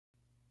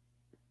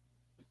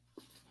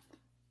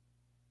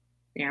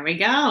There we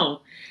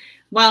go.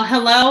 Well,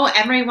 hello,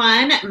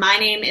 everyone. My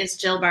name is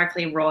Jill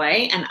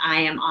Barclay-Roy, and I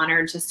am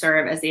honored to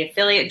serve as the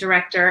Affiliate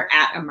Director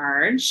at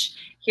Emerge.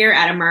 Here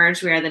at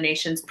Emerge, we are the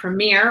nation's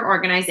premier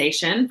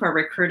organization for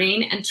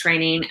recruiting and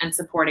training and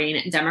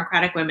supporting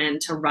Democratic women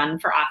to run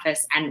for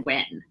office and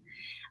win.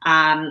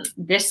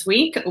 This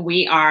week,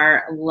 we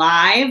are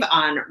live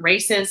on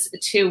Races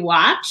to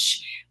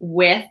Watch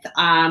with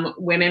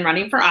women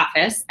running for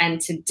office. And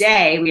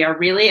today, we are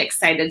really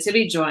excited to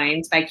be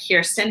joined by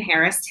Kirsten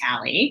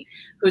Harris-Talley,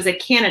 who's a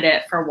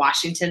candidate for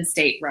Washington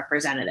State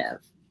Representative.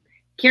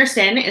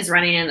 Kirsten is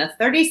running in the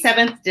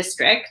 37th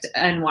District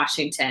in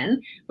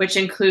Washington, which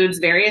includes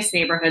various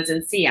neighborhoods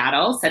in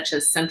Seattle, such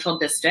as Central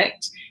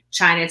District,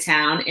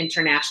 Chinatown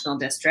International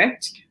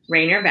District,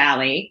 Rainier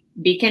Valley,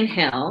 Beacon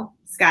Hill,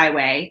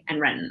 Skyway, and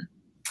Renton.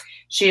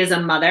 She is a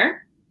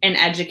mother, an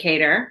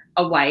educator,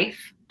 a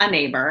wife, a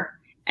neighbor,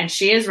 and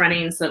she is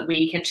running so that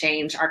we can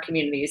change our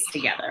communities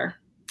together.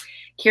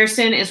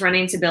 Kirsten is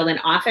running to build an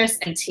office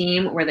and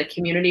team where the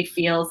community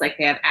feels like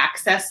they have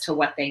access to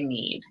what they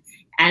need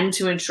and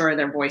to ensure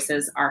their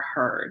voices are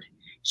heard.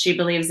 She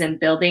believes in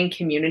building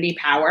community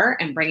power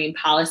and bringing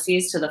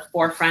policies to the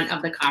forefront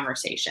of the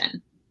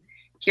conversation.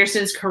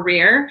 Kirsten's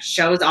career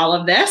shows all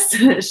of this.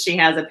 She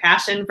has a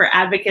passion for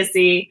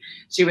advocacy.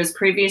 She was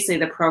previously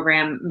the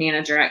program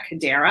manager at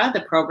Cadera,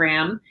 the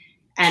program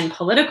and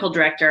political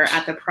director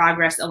at the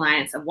Progress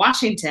Alliance of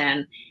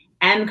Washington,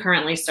 and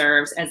currently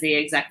serves as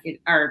the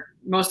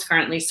most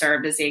currently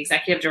served as the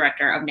executive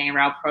director of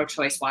NARAL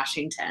Pro-Choice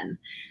Washington.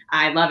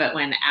 I love it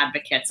when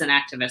advocates and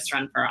activists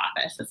run for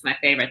office. It's my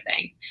favorite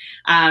thing.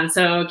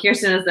 So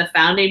Kirsten is the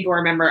founding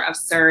board member of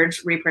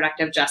Surge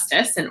Reproductive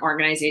Justice, an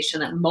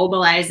organization that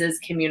mobilizes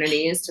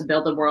communities to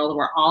build a world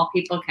where all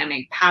people can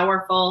make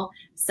powerful,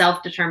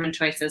 self-determined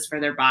choices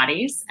for their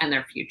bodies and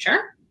their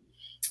future.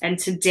 And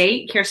to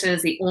date, Kirsten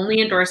is the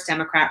only endorsed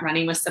Democrat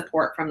running with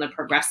support from the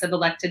progressive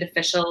elected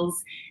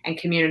officials and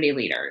community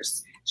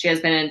leaders. She has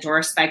been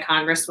endorsed by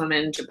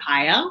Congresswoman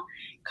Japaya,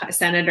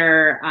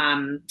 Senator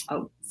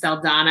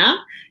Saldana,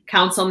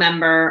 Council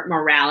Member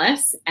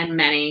Morales, and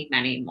many,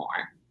 many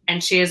more.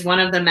 And she is one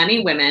of the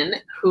many women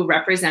who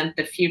represent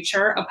the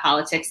future of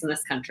politics in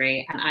this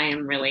country. And I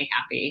am really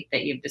happy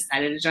that you've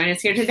decided to join us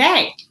here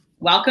today.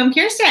 Welcome,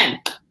 Kirsten.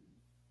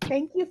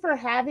 Thank you for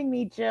having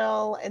me,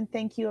 Jill, and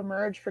thank you,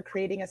 Emerge, for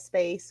creating a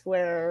space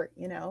where,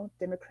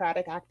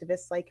 Democratic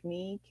activists like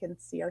me can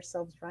see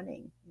ourselves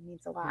running. It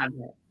means a lot.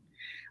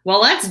 Well,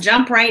 let's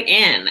jump right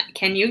in.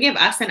 Can you give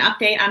us an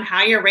update on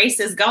how your race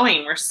is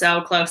going? We're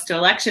so close to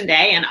Election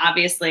Day and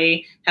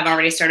obviously have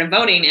already started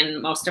voting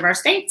in most of our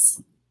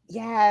states.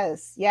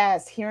 Yes.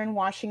 Here in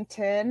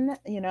Washington,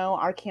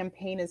 our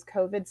campaign is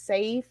COVID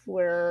safe.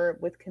 We're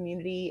with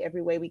community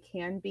every way we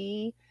can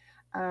be.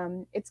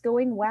 It's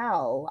going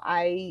well.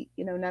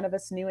 None of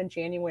us knew in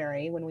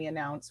January when we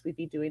announced we'd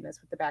be doing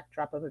this with the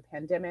backdrop of a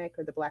pandemic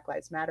or the Black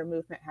Lives Matter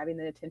movement having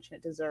the attention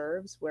it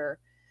deserves. We're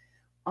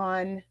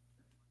on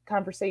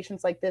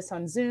conversations like this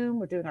on Zoom.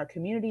 We're doing our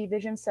community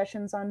vision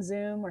sessions on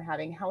Zoom. We're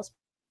having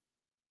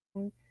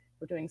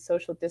we're doing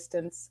social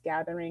distance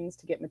gatherings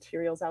to get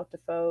materials out to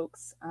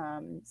folks.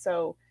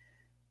 So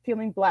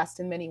feeling blessed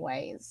in many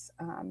ways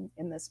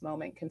in this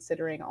moment,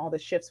 considering all the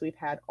shifts we've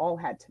all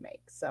had to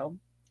make. So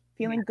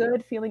feeling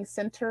good, feeling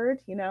centered,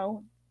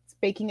 it's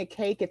baking a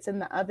cake, it's in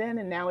the oven,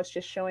 and now it's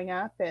just showing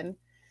up and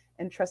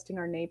trusting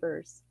our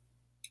neighbors.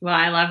 Well,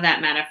 I love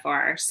that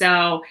metaphor.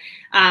 So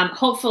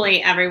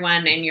hopefully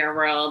everyone in your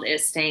world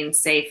is staying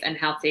safe and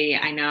healthy.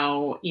 I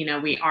know,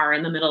 we are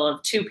in the middle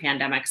of two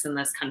pandemics in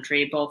this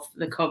country, both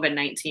the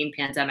COVID-19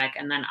 pandemic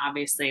and then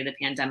obviously the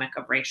pandemic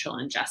of racial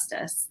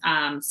injustice.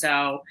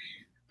 So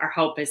our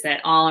hope is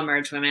that all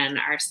Emerge women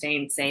are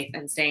staying safe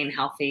and staying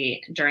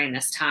healthy during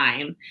this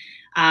time.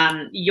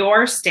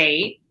 Your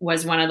state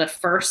was one of the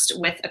first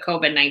with a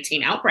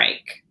COVID-19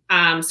 outbreak.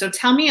 So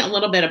tell me a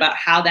little bit about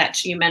how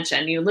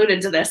you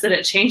alluded to this, that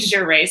it changed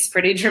your race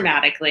pretty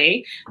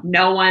dramatically.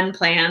 No one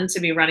planned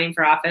to be running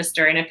for office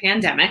during a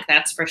pandemic,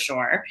 that's for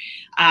sure.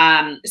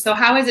 So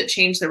how has it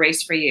changed the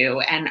race for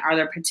you? And are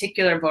there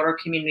particular voter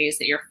communities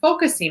that you're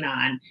focusing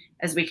on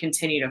as we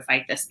continue to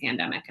fight this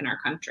pandemic in our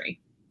country?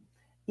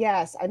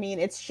 Yes,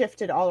 it's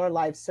shifted all our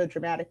lives so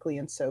dramatically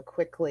and so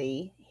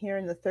quickly. Here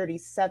in the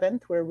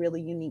 37th, we're a really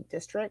unique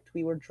district.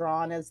 We were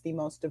drawn as the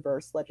most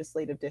diverse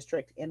legislative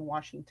district in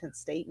Washington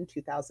State in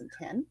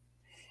 2010.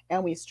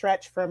 And we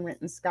stretch from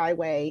Renton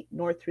Skyway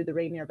north through the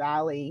Rainier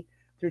Valley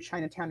through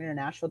Chinatown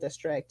International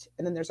District.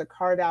 And then there's a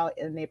carve out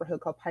in a neighborhood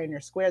called Pioneer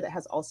Square that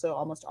has also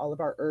almost all of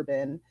our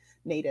urban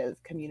Native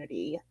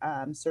community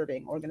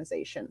serving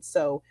organizations.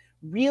 So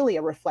really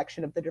a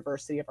reflection of the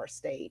diversity of our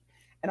state.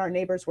 And our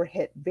neighbors were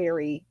hit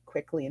very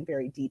quickly and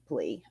very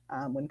deeply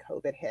when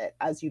COVID hit.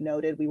 As you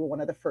noted, we were one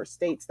of the first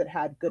states that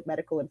had good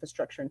medical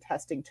infrastructure and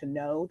testing to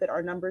know that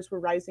our numbers were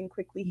rising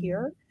quickly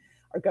here.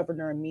 Our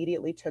governor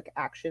immediately took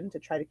action to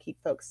try to keep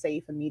folks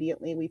safe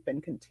immediately. We've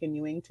been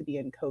continuing to be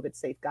in COVID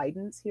safe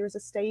guidance here as a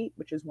state,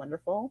 which is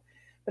wonderful.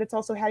 But it's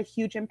also had a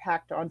huge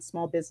impact on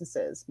small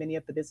businesses. Many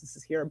of the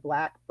businesses here are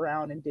Black,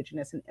 Brown,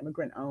 Indigenous, and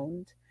immigrant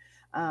owned.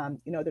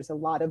 There's a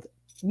lot of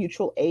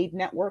mutual aid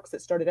networks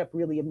that started up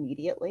really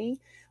immediately,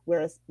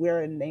 whereas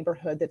we're a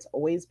neighborhood that's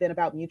always been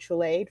about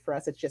mutual aid. For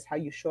us, it's just how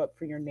you show up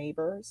for your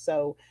neighbor.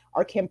 So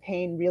our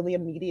campaign really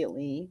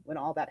immediately, when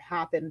all that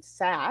happened,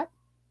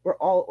 we're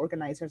all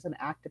organizers and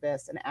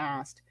activists and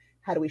asked,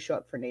 how do we show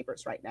up for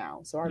neighbors right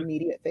now? So our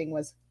immediate thing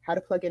was how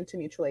to plug into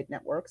mutual aid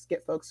networks,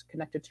 get folks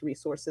connected to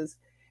resources.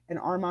 And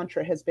our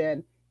mantra has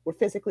been, we're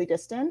physically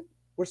distant,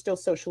 we're still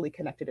socially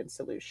connected in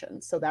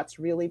solutions. So that's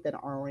really been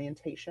our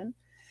orientation.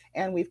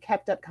 And we've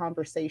kept up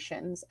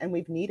conversations, and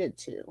we've needed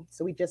to.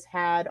 So we just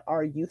had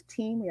our youth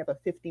team. We have a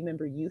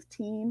 50-member youth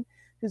team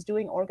who's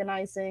doing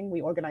organizing. We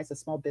organized a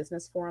small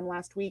business forum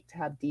last week to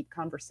have deep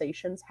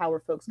conversations. How are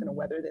folks going to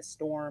weather this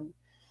storm?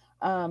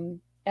 And,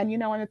 I'm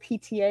a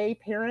PTA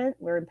parent.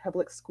 We're in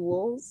public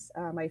schools.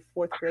 My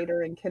fourth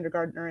grader and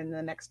kindergartner in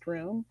the next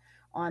room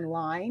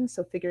online.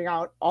 So figuring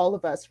out, all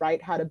of us,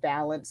 right, how to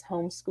balance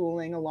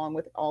homeschooling along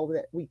with all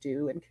that we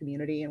do in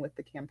community and with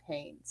the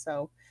campaign.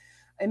 So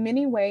in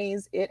many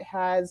ways, it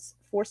has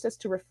forced us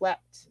to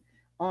reflect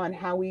on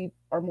how we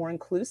are more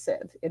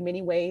inclusive. In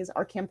many ways,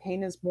 our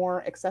campaign is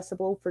more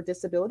accessible for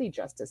disability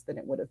justice than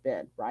it would have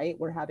been, right?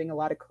 We're having a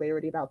lot of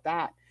clarity about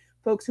that.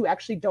 Folks who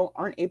actually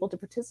aren't able to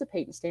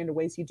participate in Standard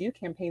Ways You Do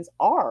campaigns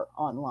are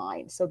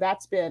online. So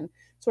that's been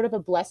sort of a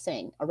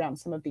blessing around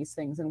some of these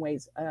things in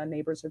ways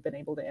neighbors have been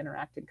able to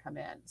interact and come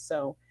in.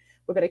 So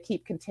we're going to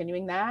keep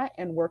continuing that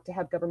and work to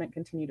have government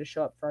continue to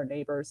show up for our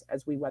neighbors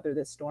as we weather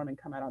this storm and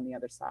come out on the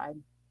other side.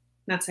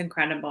 That's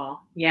incredible.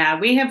 Yeah,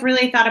 we have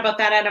really thought about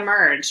that at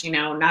Emerge.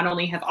 Not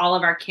only have all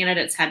of our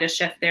candidates had to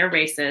shift their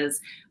races,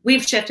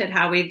 we've shifted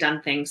how we've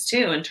done things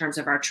too in terms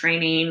of our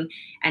training.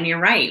 And you're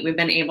right, we've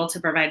been able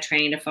to provide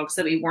training to folks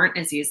that we weren't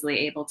as easily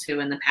able to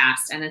in the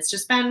past. And it's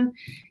just been,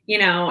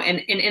 an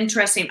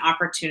interesting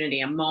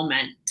opportunity, a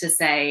moment to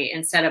say,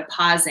 instead of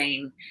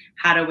pausing,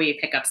 how do we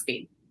pick up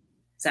speed?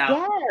 So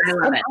yes, I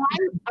love it.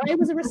 I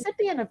was a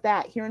recipient of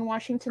that here in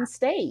Washington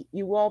State.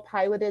 You all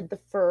piloted the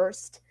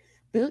first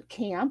boot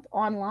camp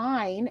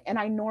online, and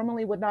I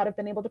normally would not have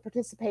been able to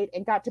participate,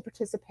 and got to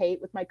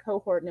participate with my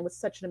cohort, and it was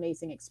such an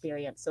amazing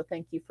experience. So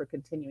thank you for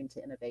continuing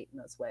to innovate in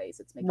those ways.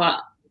 It's making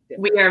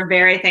we are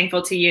very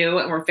thankful to you.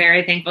 We're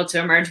very thankful to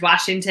Emerge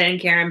Washington.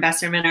 Karen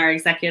Besserman, our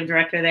executive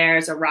director there,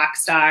 is a rock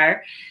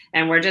star,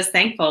 and we're just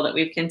thankful that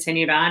we've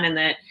continued on and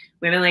that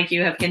women like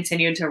you have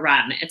continued to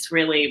run. It's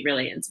really,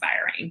 really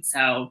inspiring.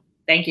 So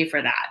thank you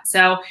for that.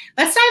 So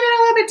let's dive in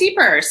a little bit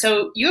deeper.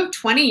 So you have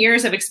 20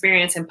 years of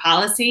experience in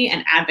policy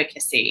and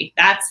advocacy.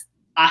 That's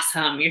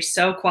awesome. You're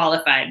so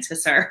qualified to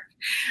serve.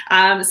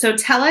 So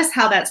tell us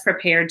how that's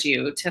prepared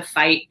you to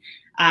fight,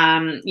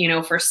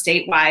 for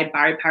statewide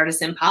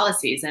bipartisan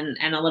policies, and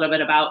a little bit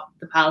about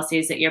the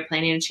policies that you're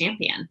planning to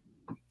champion.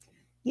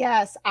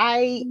 Yes,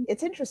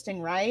 it's interesting,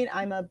 right?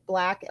 I'm a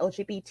Black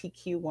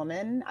LGBTQ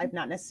woman. I've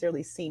not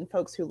necessarily seen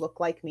folks who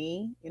look like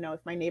me. If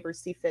my neighbors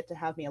see fit to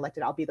have me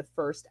elected, I'll be the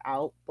first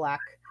out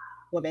Black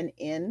woman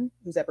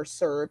who's ever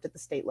served at the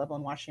state level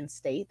in Washington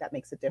State. That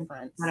makes a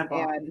difference.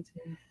 Incredible.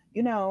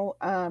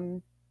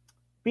 And,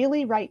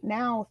 really right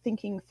now,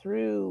 thinking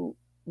through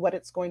what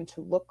it's going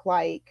to look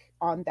like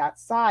on that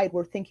side,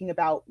 we're thinking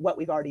about what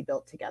we've already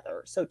built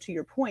together. So to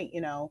your point,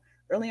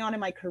 early on in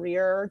my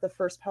career, the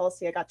first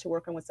policy I got to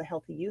work on was the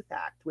Healthy Youth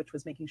Act, which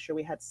was making sure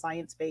we had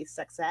science-based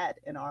sex ed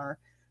in our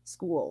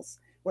schools.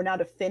 We're now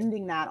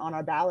defending that on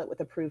our ballot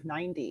with Approve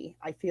 90.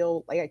 I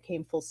feel like I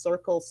came full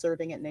circle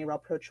serving at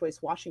NARAL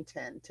Pro-Choice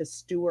Washington to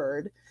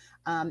steward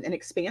an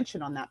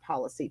expansion on that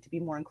policy to be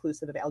more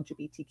inclusive of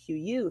LGBTQ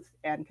youth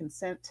and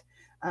consent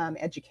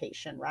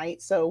education,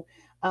 right? So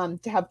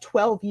to have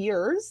 12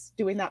 years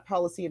doing that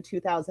policy in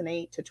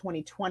 2008 to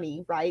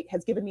 2020, right,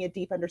 has given me a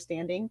deep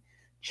understanding.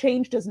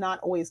 Change does not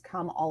always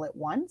come all at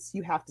once.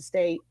 You have to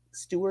stay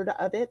steward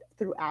of it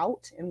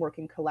throughout and work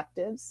in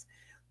collectives.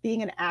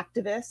 Being an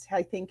activist,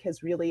 I think,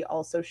 has really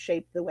also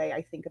shaped the way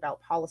I think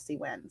about policy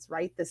wins,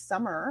 right? This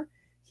summer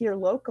here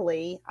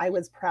locally, I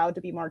was proud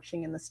to be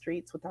marching in the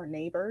streets with our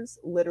neighbors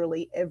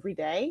literally every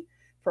day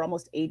for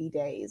almost 80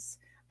 days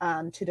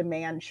to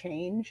demand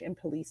change in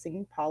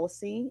policing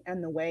policy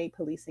and the way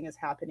policing is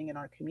happening in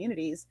our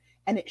communities.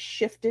 And it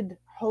shifted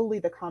wholly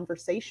the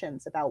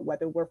conversations about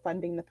whether we're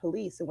funding the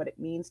police and what it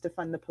means to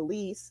fund the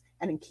police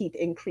and keep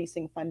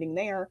increasing funding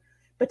there,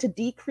 but to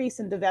decrease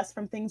and divest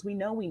from things we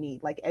know we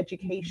need, like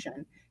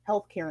education,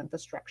 healthcare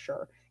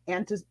infrastructure,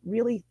 and to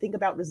really think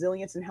about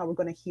resilience and how we're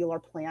going to heal our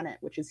planet,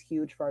 which is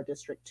huge for our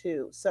district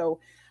too. So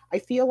I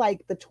feel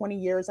like the 20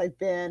 years I've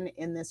been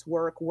in this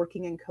work,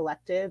 working in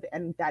collective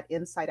and that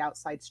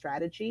inside-outside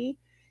strategy,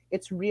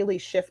 it's really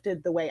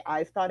shifted the way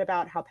I've thought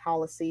about how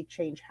policy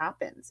change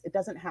happens. It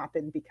doesn't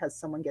happen because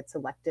someone gets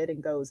elected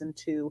and goes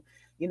into,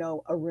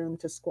 a room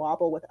to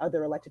squabble with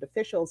other elected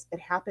officials. It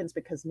happens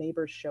because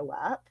neighbors show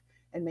up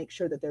and make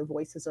sure that their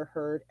voices are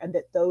heard and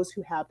that those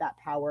who have that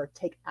power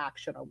take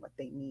action on what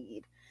they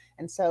need.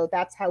 And so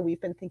that's how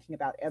we've been thinking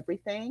about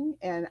everything.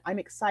 And I'm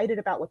excited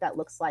about what that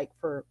looks like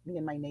for me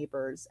and my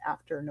neighbors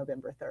after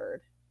November 3rd.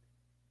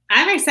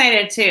 I'm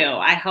excited too.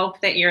 I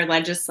hope that your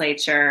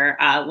legislature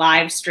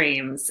live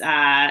streams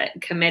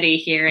committee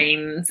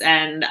hearings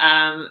and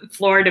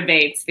floor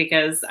debates,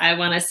 because I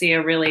want to see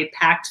a really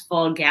packed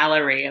full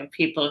gallery of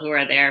people who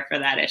are there for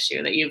that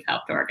issue that you've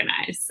helped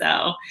organize.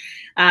 So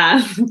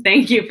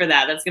thank you for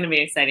that. That's going to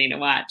be exciting to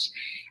watch.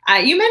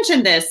 You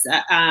mentioned this,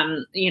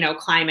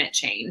 climate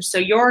change. So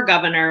your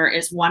governor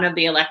is one of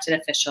the elected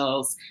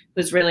officials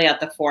who's really at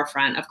the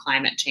forefront of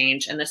climate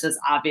change. And this is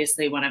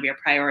obviously one of your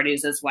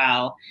priorities as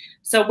well.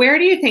 So where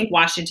do you think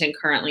Washington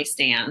currently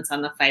stands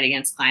on the fight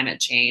against climate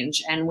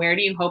change? And where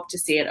do you hope to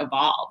see it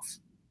evolve?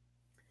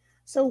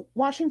 So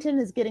Washington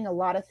is getting a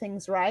lot of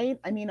things right.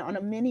 I mean, on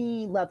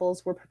many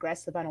levels, we're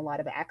progressive on a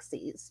lot of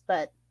axes.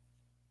 But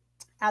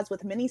as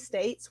with many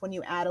states, when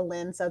you add a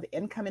lens of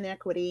income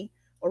inequity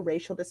or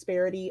racial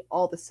disparity,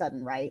 all of a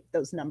sudden, right,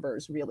 those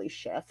numbers really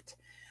shift.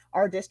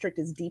 Our district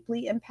is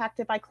deeply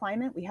impacted by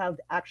climate. We have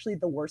actually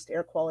the worst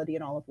air quality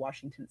in all of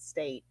Washington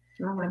state.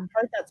 And in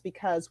part, that's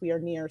because we are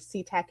near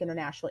SeaTac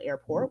International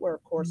Airport, where,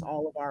 of course,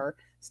 all of our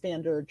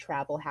standard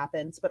travel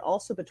happens, but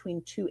also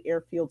between two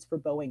airfields for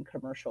Boeing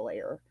commercial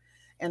air.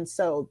 And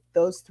so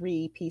those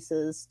three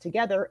pieces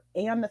together,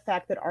 and the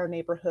fact that our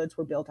neighborhoods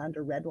were built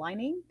under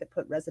redlining that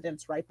put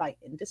residents right by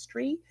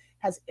industry,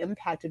 has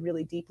impacted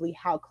really deeply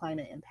how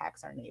climate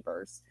impacts our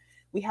neighbors.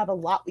 We have a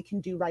lot we can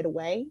do right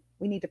away.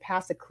 We need to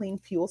pass a clean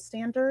fuel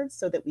standard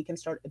so that we can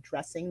start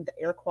addressing the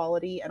air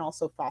quality and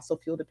also fossil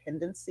fuel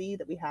dependency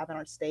that we have in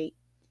our state.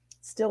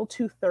 Still,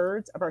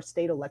 2/3 of our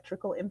state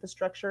electrical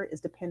infrastructure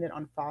is dependent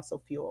on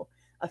fossil fuel.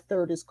 A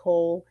third is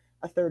coal,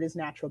 a third is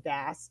natural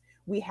gas.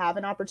 We have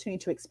an opportunity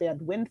to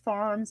expand wind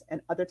farms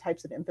and other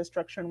types of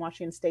infrastructure in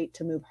Washington state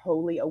to move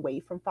wholly away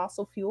from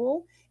fossil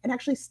fuel and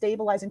actually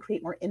stabilize and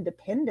create more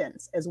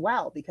independence as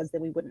well, because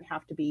then we wouldn't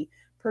have to be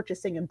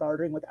purchasing and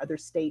bartering with other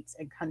states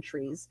and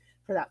countries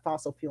for that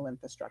fossil fuel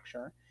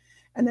infrastructure.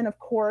 And then, of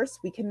course,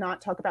 we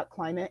cannot talk about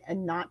climate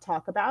and not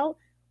talk about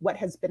what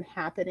has been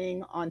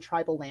happening on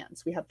tribal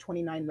lands. We have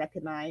 29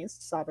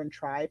 recognized sovereign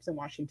tribes in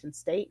Washington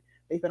state.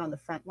 They've been on the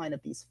front line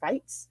of these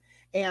fights.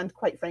 And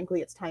quite frankly,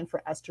 it's time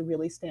for us to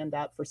really stand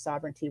up for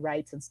sovereignty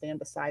rights and stand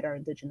beside our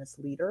Indigenous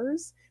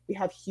leaders. We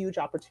have huge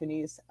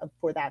opportunities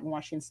for that in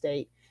Washington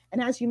state.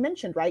 And as you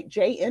mentioned, right,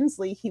 Jay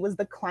Inslee, he was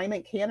the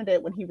climate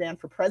candidate when he ran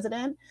for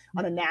president.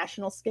 On a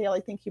national scale, I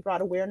think he brought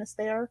awareness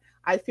there.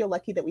 I feel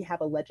lucky that we have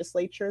a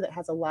legislature that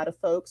has a lot of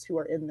folks who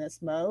are in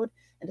this mode,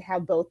 and to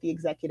have both the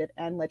executive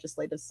and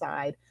legislative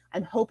side.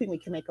 I'm hoping we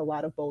can make a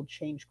lot of bold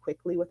change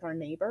quickly with our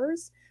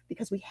neighbors,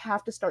 because we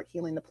have to start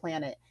healing the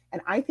planet.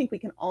 And I think we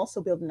can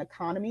also build an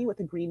economy with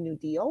a Green New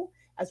Deal,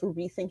 as we're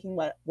rethinking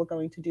what we're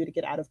going to do to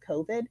get out of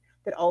COVID,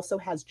 that also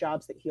has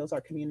jobs that heals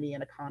our community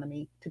and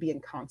economy to be in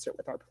concert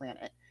with our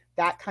planet.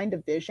 That kind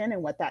of vision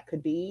and what that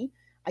could be,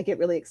 I get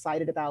really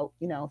excited about,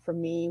 for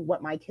me,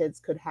 what my kids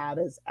could have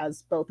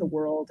as both a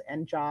world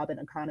and job and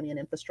economy and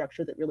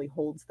infrastructure that really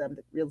holds them,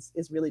 that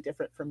is really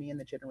different for me and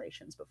the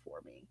generations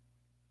before me.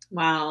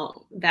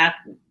 Well, that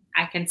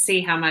I can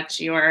see how much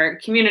your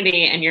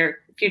community and your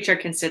future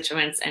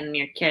constituents and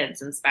your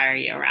kids inspire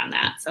you around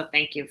that. So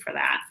thank you for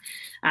that.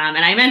 And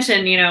I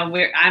mentioned,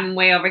 I'm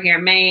way over here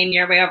in Maine,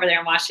 you're way over there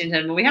in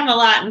Washington, but we have a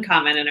lot in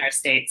common in our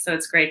state. So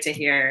it's great to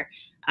hear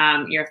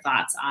your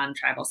thoughts on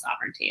tribal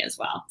sovereignty as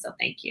well. So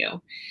thank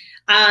you.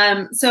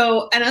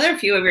 So another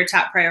few of your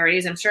top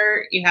priorities, I'm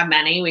sure you have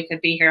many, we could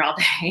be here all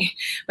day,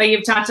 but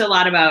you've talked a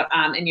lot about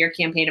in your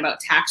campaign about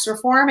tax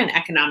reform and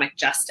economic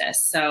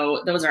justice.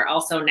 So those are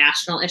also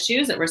national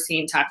issues that we're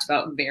seeing talked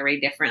about very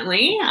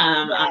differently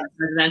on the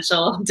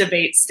presidential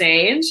debate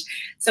stage.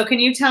 So can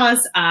you tell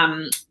us,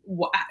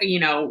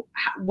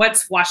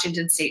 what's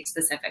Washington state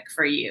specific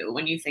for you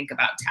when you think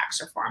about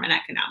tax reform and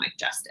economic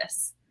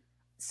justice?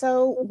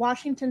 So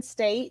Washington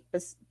state,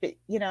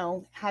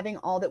 having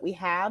all that we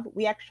have,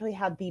 we actually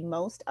have the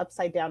most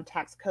upside down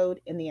tax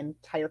code in the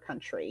entire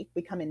country.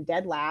 We come in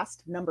dead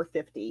last, number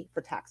 50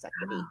 for tax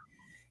equity,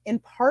 in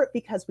part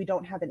because we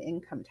don't have an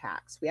income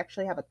tax. We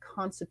actually have a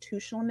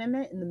constitutional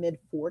amendment in the mid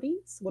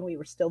 40s when we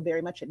were still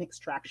very much an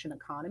extraction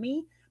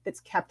economy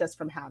that's kept us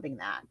from having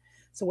that.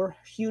 So we're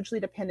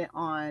hugely dependent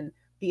on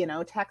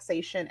B&O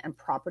taxation and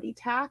property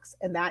tax,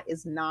 and that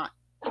is not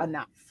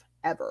enough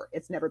ever.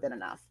 It's never been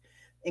enough.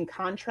 In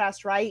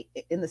contrast, right,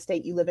 in the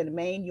state you live in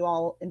Maine, you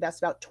all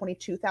invest about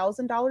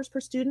 $22,000 per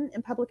student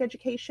in public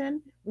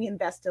education. We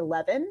invest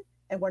 11,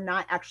 and we're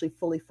not actually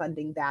fully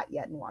funding that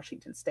yet in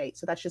Washington state.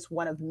 So that's just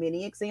one of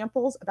many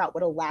examples about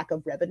what a lack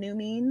of revenue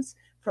means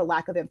for a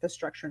lack of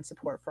infrastructure and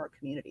support for our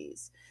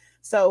communities.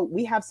 So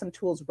we have some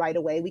tools right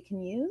away we can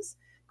use.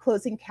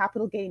 Closing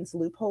capital gains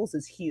loopholes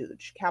is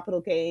huge.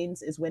 Capital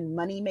gains is when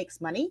money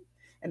makes money.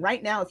 And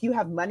right now, if you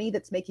have money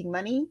that's making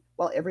money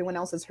while everyone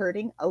else is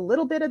hurting, a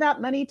little bit of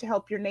that money to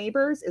help your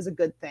neighbors is a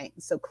good thing.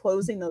 So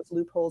closing those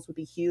loopholes would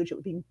be huge. It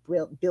would be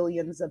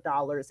billions of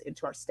dollars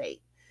into our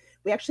state.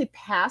 We actually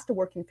passed a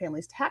working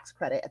families tax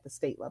credit at the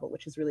state level,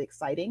 which is really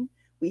exciting.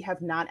 We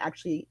have not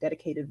actually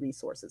dedicated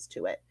resources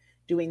to it.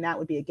 Doing that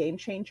would be a game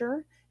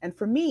changer. And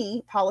for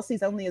me, policy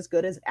is only as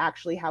good as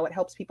actually how it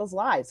helps people's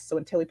lives. So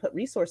until we put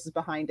resources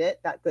behind it,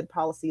 that good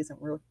policy isn't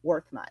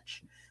worth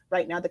much.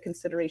 Right now, the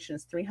consideration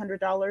is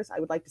 $300. I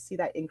would like to see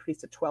that increase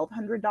to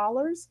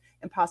 $1,200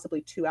 and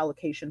possibly 2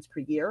 allocations per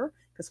year,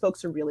 because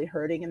folks are really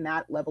hurting, and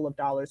that level of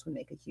dollars would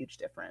make a huge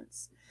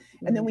difference.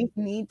 And then we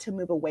need to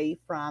move away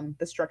from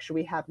the structure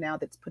we have now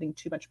that's putting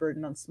too much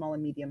burden on small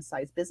and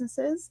medium-sized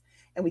businesses.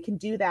 And we can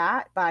do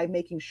that by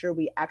making sure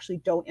we actually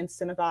don't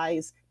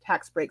incentivize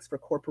tax breaks for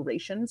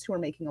corporations who are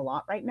making a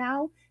lot right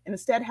now, and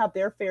instead have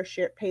their fair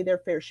share, pay their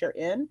fair share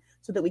in,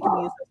 so that we can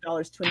use those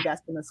dollars to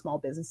invest in the small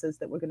businesses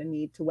that we're going to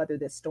need to weather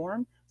this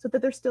storm, so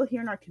that they're still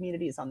here in our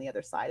communities on the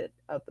other side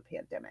of the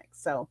pandemic.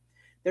 So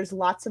there's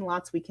lots and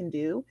lots we can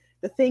do.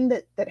 The thing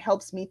that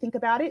helps me think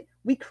about it,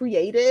 we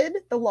created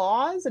the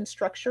laws and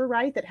structure,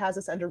 right, that has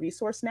us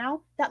under-resourced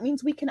now. That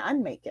means we can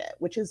unmake it,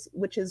 which is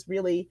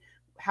really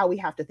how we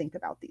have to think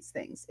about these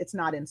things. It's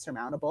not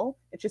insurmountable.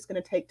 It's just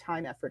going to take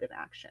time, effort, and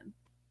action.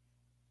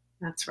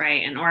 That's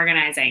right, and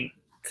organizing.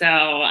 So,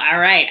 all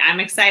right, I'm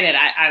excited.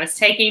 I was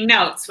taking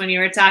notes when you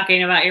were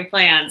talking about your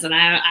plans, and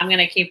I'm going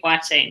to keep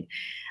watching.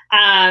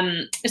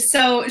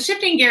 So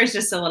shifting gears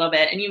just a little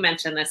bit, and you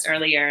mentioned this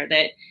earlier,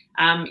 that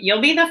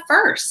you'll be the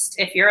first,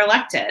 if you're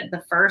elected,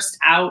 the first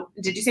out.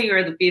 Did you say you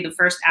were be the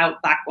first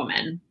out Black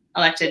woman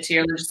elected to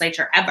your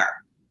legislature ever?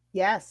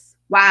 Yes.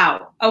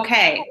 Wow.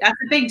 Okay. That's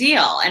a big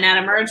deal. And at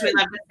Emerge, we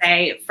love to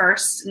say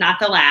first, not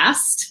the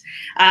last.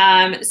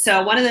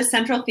 So one of the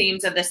central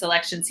themes of this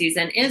election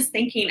season is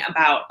thinking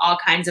about all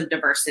kinds of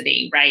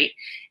diversity, right?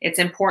 It's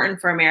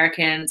important for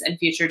Americans and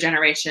future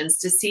generations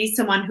to see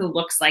someone who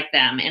looks like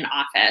them in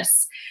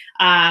office,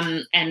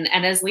 and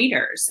as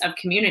leaders of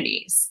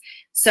communities.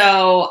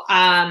 So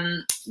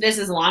this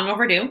is long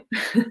overdue,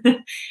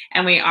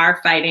 and we are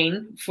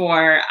fighting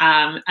for,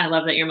 I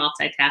love that you're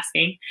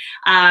multitasking.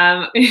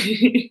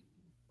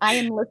 I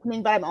am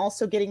listening, but I'm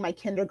also getting my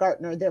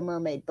kindergartner their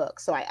mermaid book.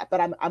 So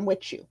I'm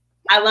with you.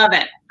 I love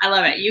it. I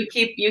love it. You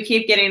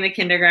keep getting the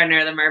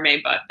kindergartner the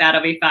mermaid book.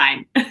 That'll be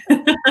fine.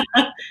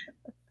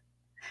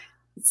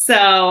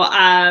 So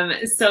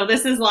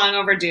this is long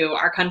overdue.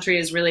 Our country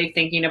is really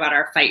thinking about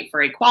our fight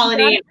for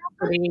equality.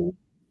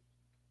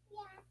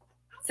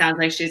 Sounds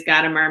like she's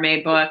got a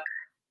mermaid book.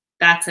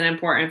 That's an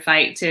important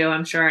fight too,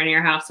 I'm sure, in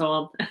your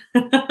household.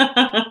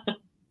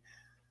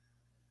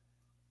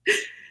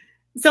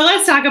 So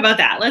let's talk about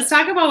that. Let's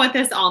talk about what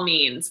this all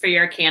means for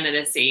your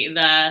candidacy.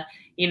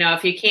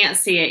 If you can't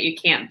see it, you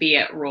can't be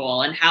it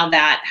rule, and how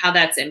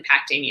that's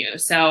impacting you.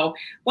 So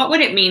what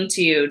would it mean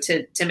to you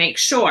to make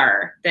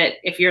sure that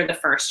if you're the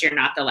first, you're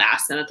not the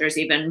last, and that there's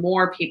even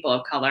more people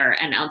of color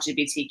and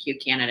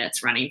LGBTQ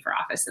candidates running for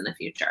office in the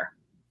future?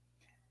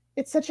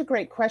 It's such a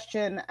great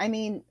question. I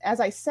mean, as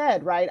I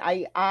said, right,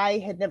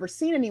 I had never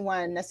seen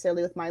anyone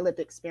necessarily with my lived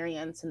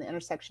experience and the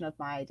intersection of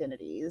my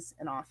identities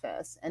in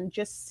office, and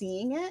just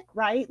seeing it,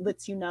 right,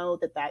 lets you know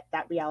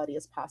that reality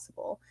is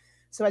possible.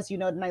 So as you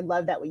know, and I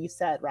love that what you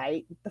said,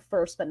 right, the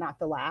first but not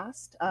the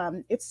last.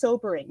 It's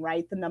sobering,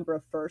 right, the number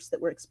of firsts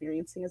that we're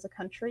experiencing as a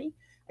country.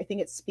 I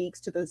think it speaks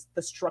to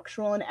the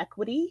structural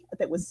inequity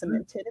that was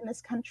cemented in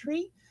this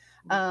country.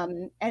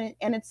 And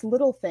it's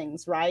little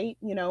things, right,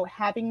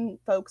 having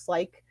folks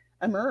like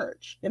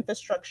Emerge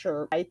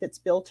infrastructure, right, that's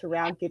built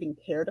around giving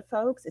care to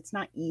folks. It's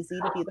not easy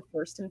to be the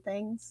first in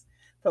things.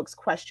 Folks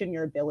question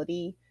your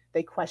ability,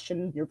 they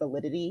question your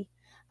validity.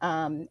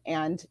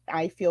 And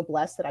I feel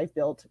blessed that I've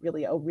built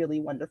a really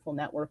wonderful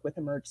network with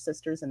Emerge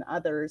Sisters and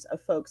others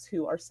of folks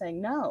who are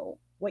saying, no,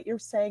 what you're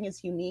saying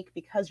is unique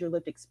because your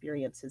lived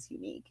experience is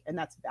unique, and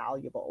that's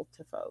valuable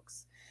to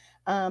folks.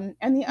 And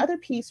the other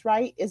piece,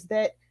 right, is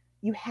that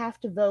you have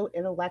to vote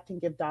and elect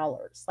and give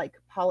dollars. Like,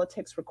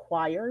 politics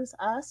requires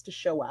us to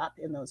show up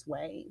in those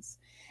ways.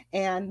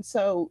 And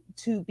so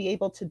to be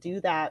able to do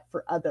that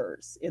for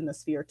others in the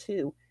sphere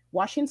too.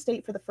 Washington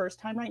State, for the first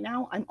time right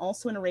now, I'm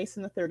also in a race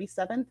in the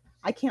 37th.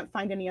 I can't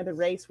find any other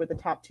race where the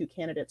top 2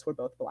 candidates were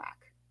both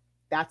Black.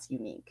 That's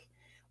unique.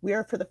 We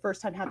are, for the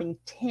first time, having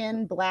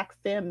 10 Black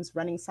femmes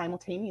running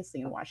simultaneously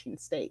in Washington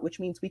State, which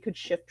means we could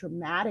shift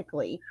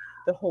dramatically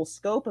the whole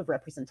scope of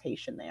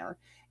representation there,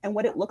 and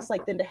what it looks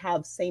like then to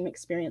have same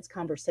experience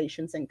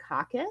conversations in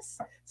caucus,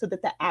 so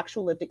that the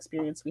actual lived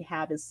experience we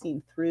have is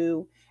seen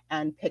through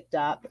and picked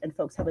up, and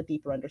folks have a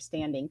deeper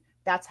understanding.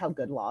 That's how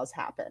good laws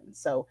happen.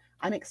 So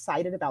I'm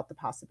excited about the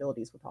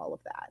possibilities with all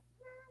of that.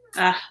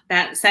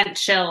 That sent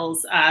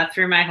chills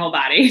through my whole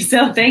body.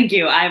 So thank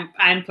you.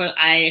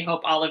 I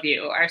hope all of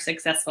you are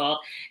successful,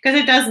 because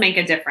it does make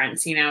a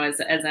difference. As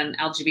an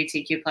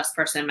LGBTQ plus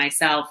person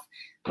myself,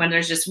 when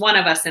there's just one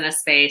of us in a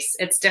space,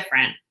 it's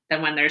different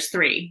than when there's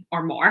 3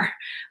 or more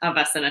of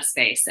us in a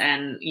space.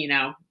 And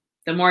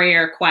the more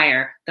you're a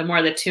choir, the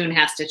more the tune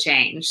has to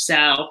change.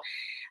 So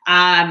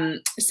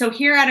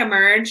here at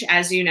Emerge,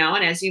 as you know,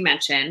 and as you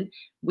mentioned,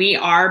 we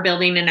are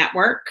building a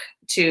network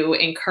to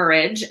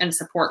encourage and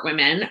support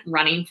women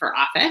running for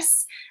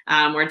office.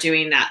 We're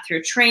doing that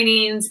through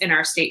trainings in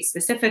our state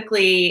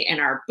specifically, in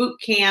our boot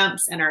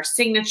camps and our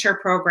signature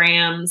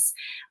programs.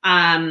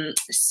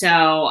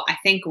 So I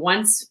think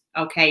once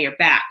Okay, you're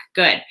back.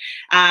 Good.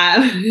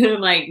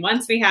 Like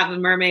once we have a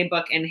mermaid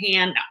book in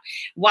hand, no.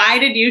 Why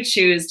did you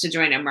choose to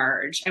join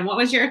Emerge? And what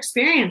was your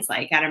experience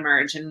like at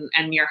Emerge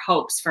and your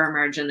hopes for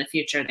Emerge in the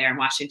future there in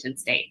Washington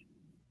State?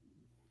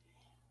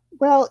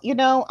 Well,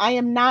 I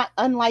am not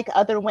unlike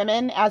other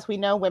women. As we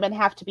know, women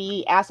have to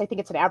be asked, I think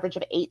it's an average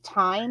of 8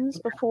 times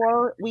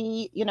before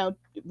we,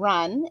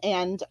 run.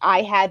 And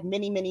I had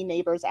many, many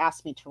neighbors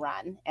ask me to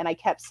run. And I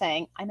kept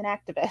saying, I'm an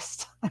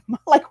activist. I'm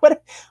like,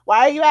 what,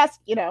 why are you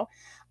asking,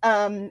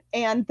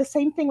 and the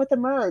same thing with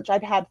Emerge.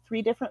 I've had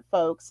 3 different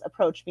folks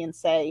approach me and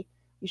say,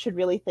 you should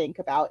really think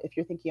about, if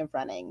you're thinking of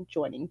running,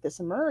 joining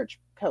this Emerge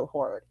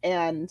cohort.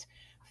 And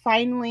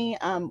finally,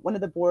 one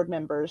of the board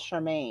members,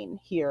 Charmaine,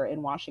 here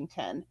in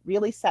Washington,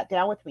 really sat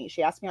down with me.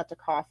 She asked me out to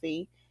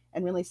coffee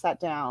and really sat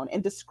down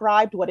and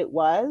described what it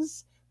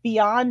was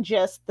beyond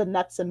just the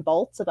nuts and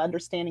bolts of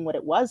understanding what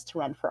it was to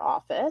run for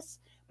office,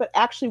 but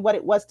actually what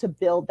it was to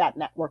build that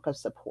network of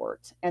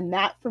support. And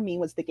that for me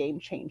was the game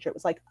changer. It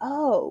was like,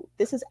 oh,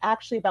 this is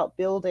actually about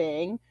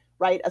building,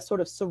 right, a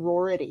sort of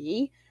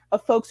sorority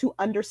of folks who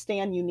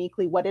understand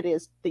uniquely what it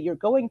is that you're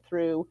going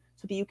through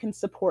so that you can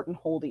support and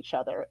hold each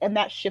other. And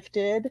that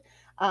shifted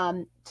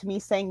to me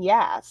saying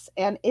yes.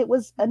 And it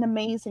was an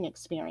amazing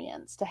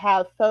experience to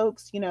have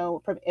folks,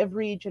 from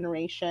every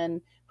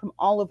generation, from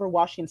all over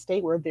Washington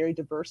State. We're a very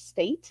diverse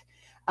state.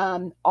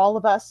 All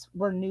of us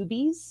were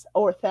newbies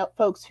or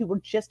folks who were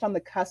just on the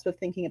cusp of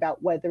thinking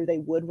about whether they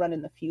would run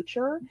in the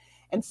future.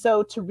 And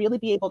so to really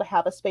be able to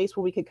have a space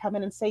where we could come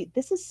in and say,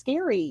 this is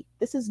scary,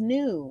 this is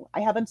new, I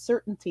have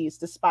uncertainties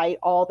despite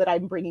all that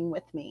I'm bringing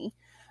with me,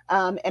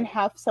 and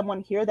have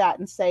someone hear that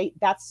and say,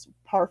 that's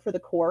par for the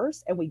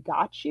course and we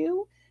got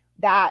you,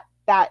 that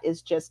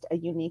is just a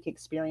unique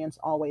experience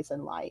always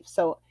in life.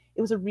 So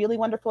it was a really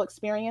wonderful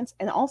experience.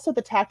 And also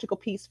the tactical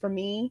piece for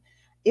me,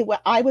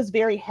 I was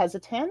very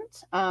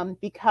hesitant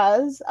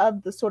because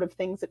of the sort of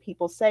things that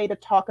people say to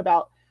talk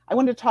about. I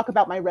wanted to talk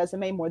about my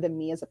resume more than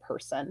me as a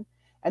person.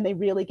 And they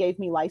really gave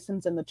me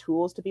license and the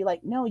tools to be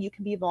like, no, you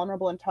can be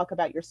vulnerable and talk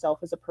about yourself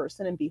as a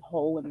person and be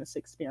whole in this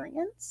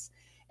experience.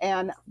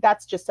 And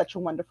that's just such a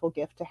wonderful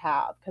gift to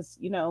have, because,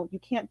 you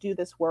can't do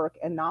this work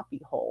and not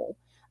be whole.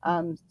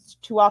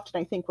 Too often,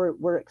 I think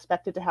we're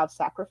expected to have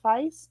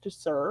sacrifice to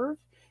serve.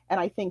 And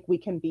I think we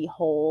can be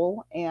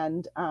whole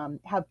and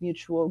have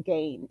mutual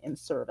gain in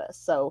service.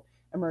 So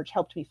Emerge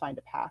helped me find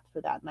a path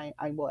for that. And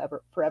I will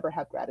forever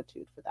have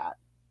gratitude for that.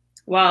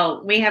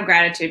 Well, we have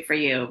gratitude for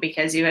you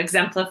because you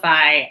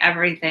exemplify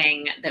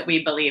everything that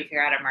we believe here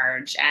at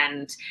Emerge.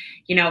 And,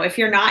 if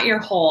you're not your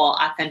whole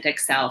authentic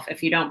self,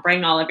 if you don't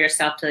bring all of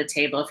yourself to the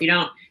table, if you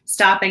don't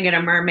stop and get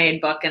a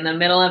mermaid book in the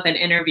middle of an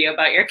interview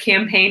about your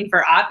campaign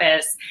for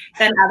office,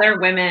 then other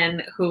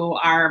women who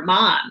are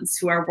moms,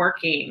 who are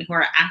working, who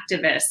are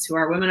activists, who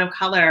are women of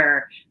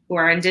color, who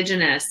are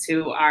Indigenous,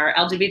 who are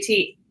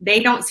LGBT, they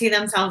don't see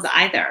themselves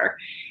either.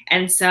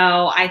 And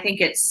so I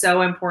think it's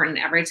so important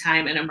every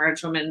time an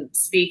Emerge woman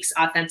speaks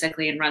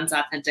authentically and runs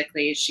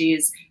authentically,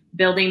 she's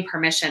building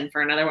permission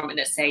for another woman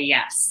to say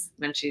yes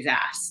when she's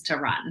asked to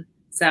run.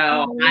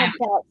 So I'm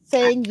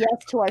saying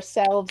yes to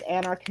ourselves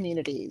and our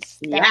communities.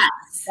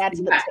 That's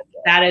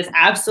that is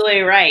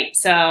absolutely right.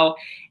 So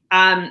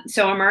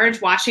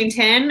Emerge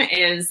Washington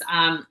is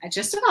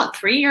just about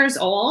 3 years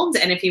old.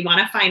 And if you want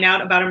to find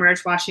out about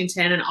Emerge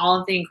Washington and all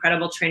of the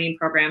incredible training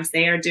programs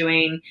they are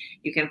doing,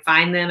 you can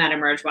find them at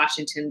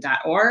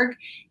emergewashington.org.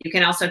 You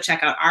can also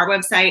check out our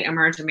website,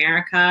 Emerge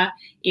America.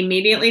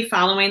 Immediately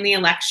following the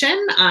election,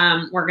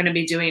 we're going to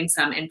be doing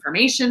some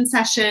information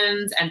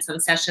sessions and some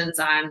sessions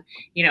on,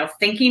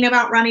 thinking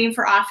about running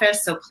for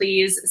office. So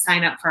please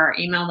sign up for our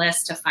email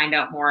list to find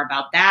out more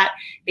about that,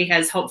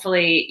 because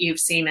hopefully you've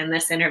seen in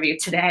this interview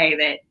today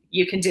that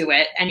you can do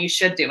it and you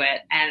should do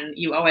it, and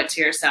you owe it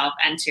to yourself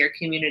and to your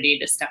community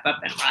to step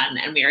up and run,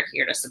 and we are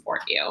here to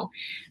support you.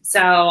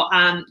 So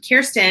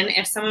Kirsten,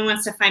 if someone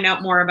wants to find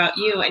out more about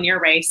you and your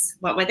race,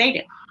 what would they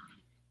do?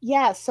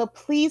 Yeah, so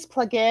please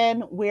plug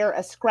in. We're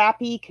a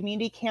scrappy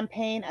community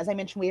campaign. As I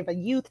mentioned, we have a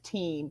youth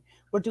team.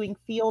 We're doing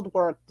field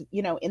work,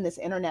 in this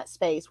internet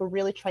space. We're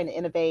really trying to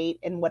innovate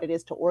in what it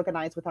is to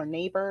organize with our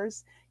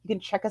neighbors. You can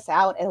check us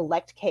out at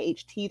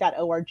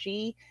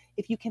electkht.org.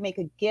 If you can make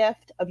a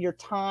gift of your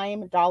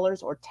time,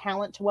 dollars, or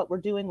talent to what we're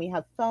doing, we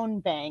have phone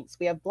banks,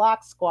 we have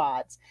block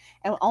squads,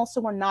 and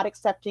also we're not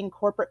accepting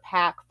corporate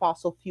PAC,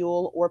 fossil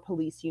fuel, or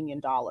police union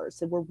dollars.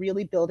 So we're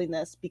really building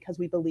this because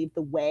we believe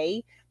the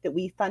way that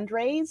we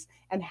fundraise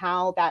and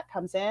how that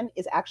comes in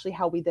is actually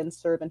how we then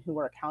serve and who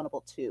we're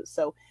accountable to.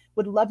 So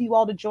would love you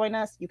all to join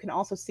us. You can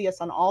also see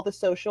us on all the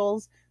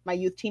socials. My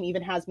youth team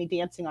even has me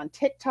dancing on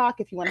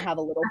TikTok if you want to have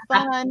a little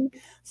fun.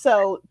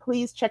 So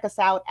please check us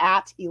out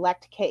at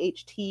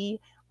electkht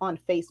on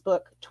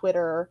Facebook,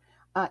 Twitter,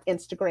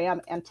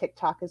 Instagram, and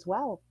TikTok as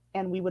well.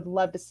 And we would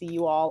love to see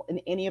you all in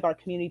any of our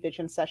community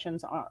vision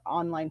sessions or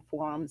online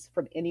forums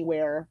from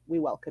anywhere. We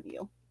welcome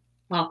you.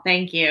 Well,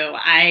 thank you.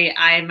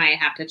 I might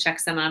have to check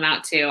some of them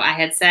out too. I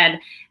had said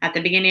at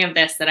the beginning of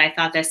this that I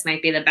thought this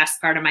might be the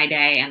best part of my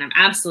day, and I'm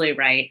absolutely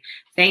right.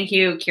 Thank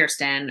you,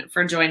 Kirsten,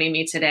 for joining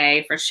me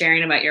today, for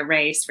sharing about your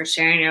race, for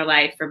sharing your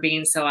life, for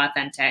being so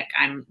authentic.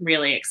 I'm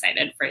really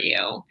excited for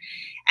you.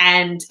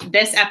 And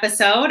this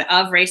episode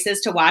of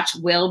Races to Watch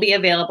will be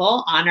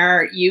available on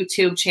our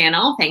YouTube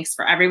channel. Thanks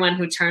for everyone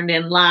who turned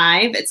in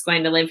live. It's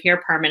going to live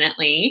here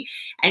permanently.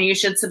 And you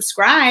should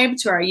subscribe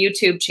to our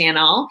YouTube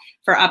channel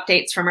for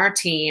updates from our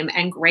team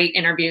and great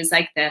interviews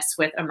like this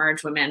with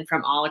Emerge women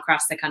from all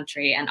across the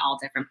country and all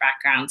different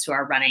backgrounds who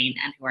are running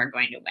and who are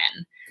going to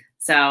win.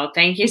 So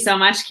thank you so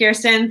much,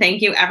 Kirsten.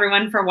 Thank you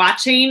everyone for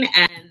watching.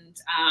 And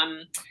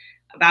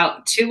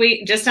about 2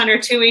 weeks, just under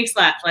 2 weeks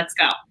left. Let's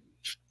go.